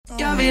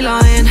Jag vill ha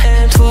en,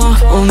 två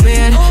och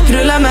mer.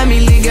 Rulla med mig,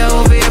 ligga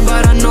och vi är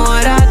bara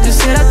några. Du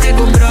ser att det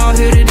går bra,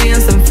 hur är det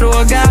ens en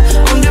fråga?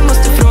 Om du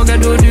måste fråga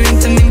då är du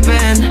inte min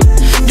vän.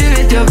 Du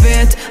vet, jag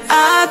vet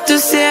att du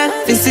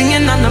ser. Finns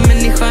ingen annan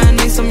människa än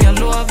dig som jag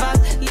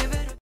lovat.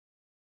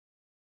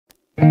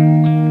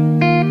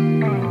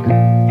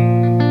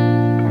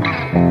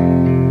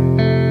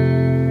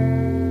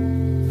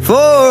 For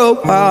a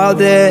while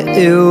there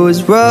it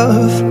was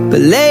rough, but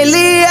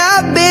lately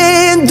I've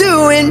been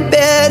doing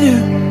better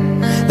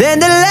than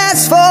the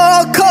last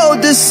 4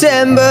 cold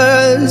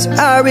Decembers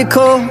I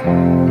recall.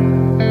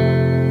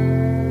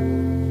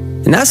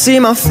 And I see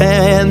my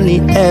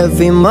family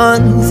every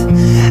month.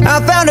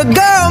 I found a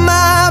girl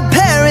my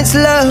parents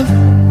love.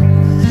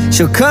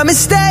 She'll come and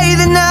stay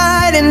the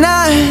night, and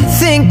I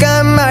think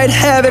I might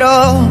have it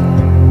all.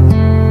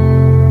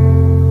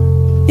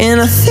 And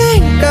I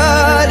thank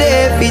God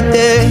every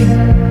day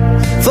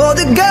for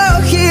the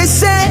girl He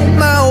sent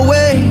my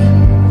way.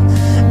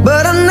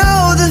 But I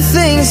know the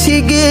things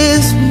He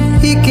gives me,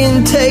 He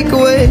can take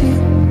away.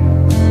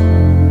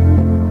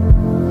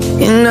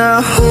 And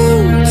I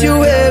hold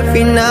you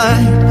every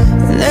night,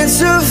 and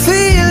that's a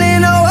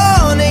feeling I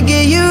wanna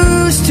get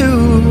used to.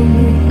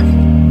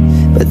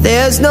 But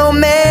there's no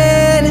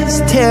man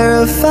as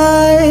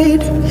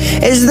terrified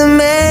as the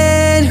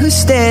man who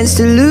stands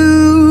to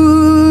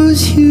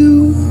lose you.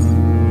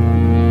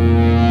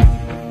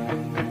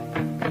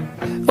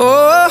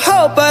 Oh, I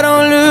hope I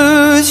don't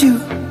lose you.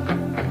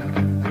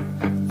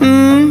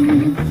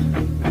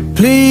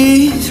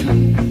 Please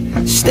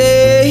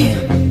stay.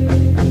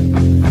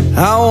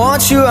 I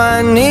want you,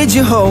 I need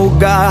you, oh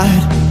God.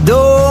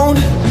 Don't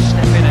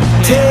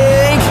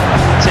take.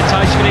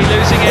 Intentionally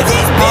losing it.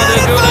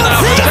 Hardly good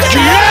enough.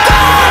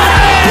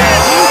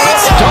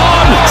 It's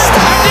done.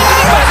 Stabbed into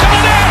the back of the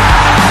net.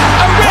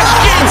 A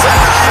rescue.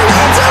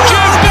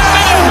 Jude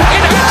Bellingham.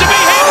 It had to be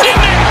him,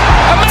 didn't it?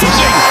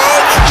 Amazing.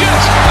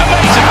 Just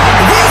amazing.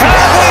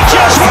 And we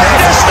just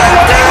witnessed the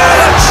winning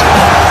moments.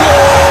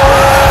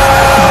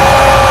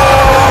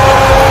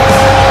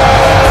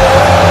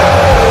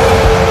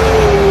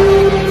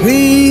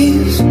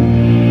 Please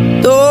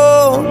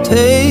don't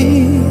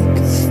take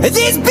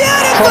these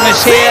beautiful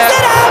Promise things here.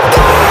 that I've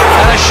got.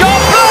 And a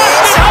shot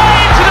blasted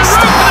high into the roof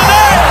of the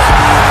net.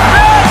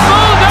 Red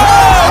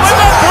Bull with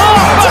a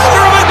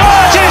blockbuster of a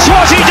goal. That is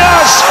what he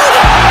does.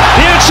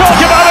 You talk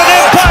about an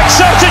impact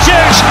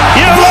substitute.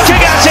 You're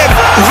looking at him.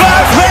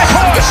 Van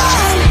Veghorst.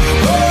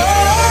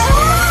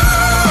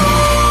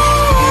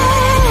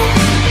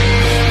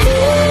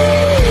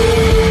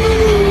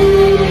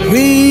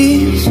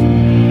 Please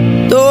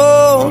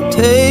don't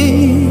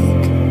take.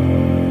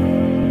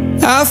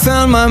 I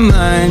found my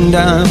mind,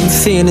 I'm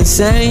feeling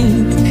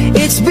sane.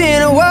 It's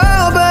been a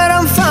while, but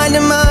I'm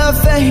finding my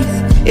faith.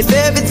 If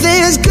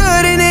everything's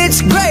good and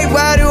it's great,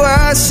 why do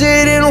I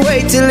sit and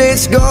wait till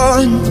it's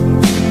gone?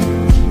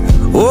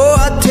 Oh,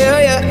 I tell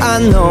you, I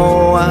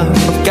know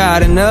I've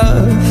got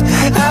enough.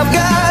 I've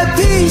got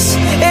peace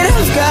and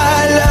I've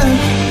got love,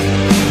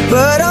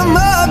 but I'm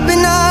up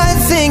and I'm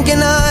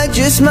thinking I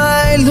just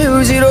might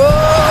lose it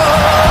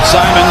all.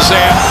 Simon's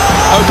there.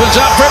 Opens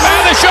up for a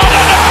man. The shot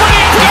and a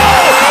brilliant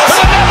goal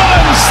for the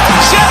Netherlands.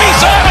 Semi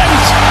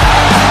Simons.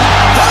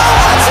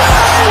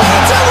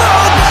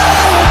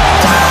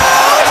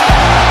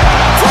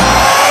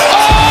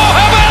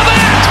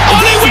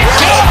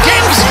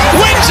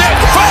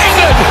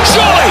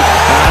 Surely!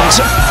 And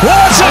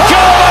what a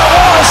goal that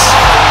was!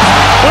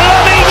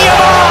 Lamine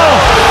Yamal!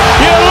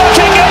 You're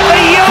looking at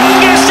the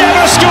youngest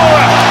ever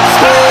scorer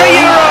at the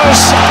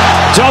Euros.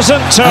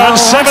 Doesn't turn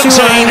 17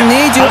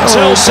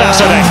 until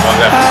Saturday.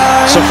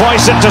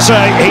 Suffice it to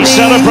say, he's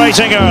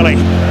celebrating early.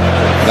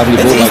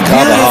 Lovely ball by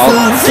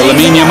Carvajal to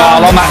Lamine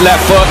Yamal on that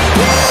left foot.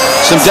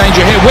 Some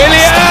danger here.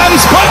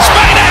 Williams puts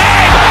Spain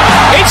ahead!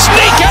 It's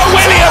Nico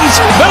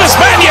Williams for the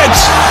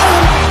Spaniards!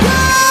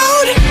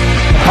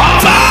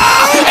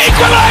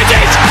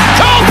 Equalises!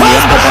 Cole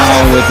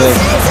Palmer! With the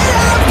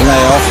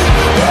layoff.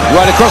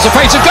 Right across the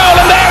face of goal,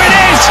 and there it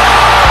is!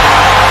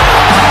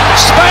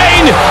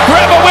 Spain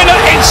grab a winner.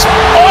 It's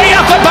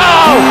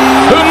Oyarzabal,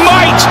 who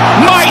might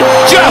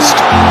just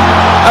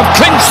have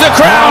clinched the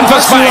crown for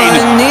Spain.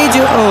 I need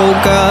you, oh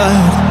God.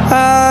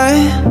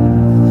 I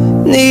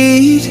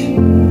need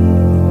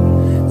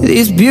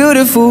these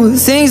beautiful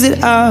things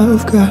that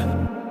I've got.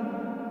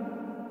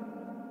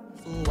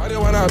 Why do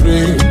you wanna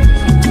bring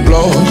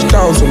blood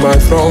down to my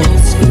front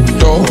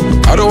door?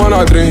 I don't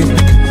wanna drink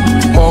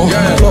more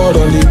blood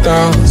on the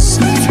dance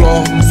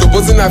floor.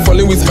 Supposing I fall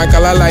in with my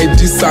color like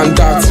this and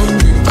that.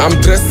 I'm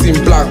dressed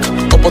in black.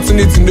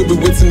 Opportunity no be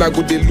waiting, I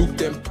go they look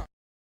them.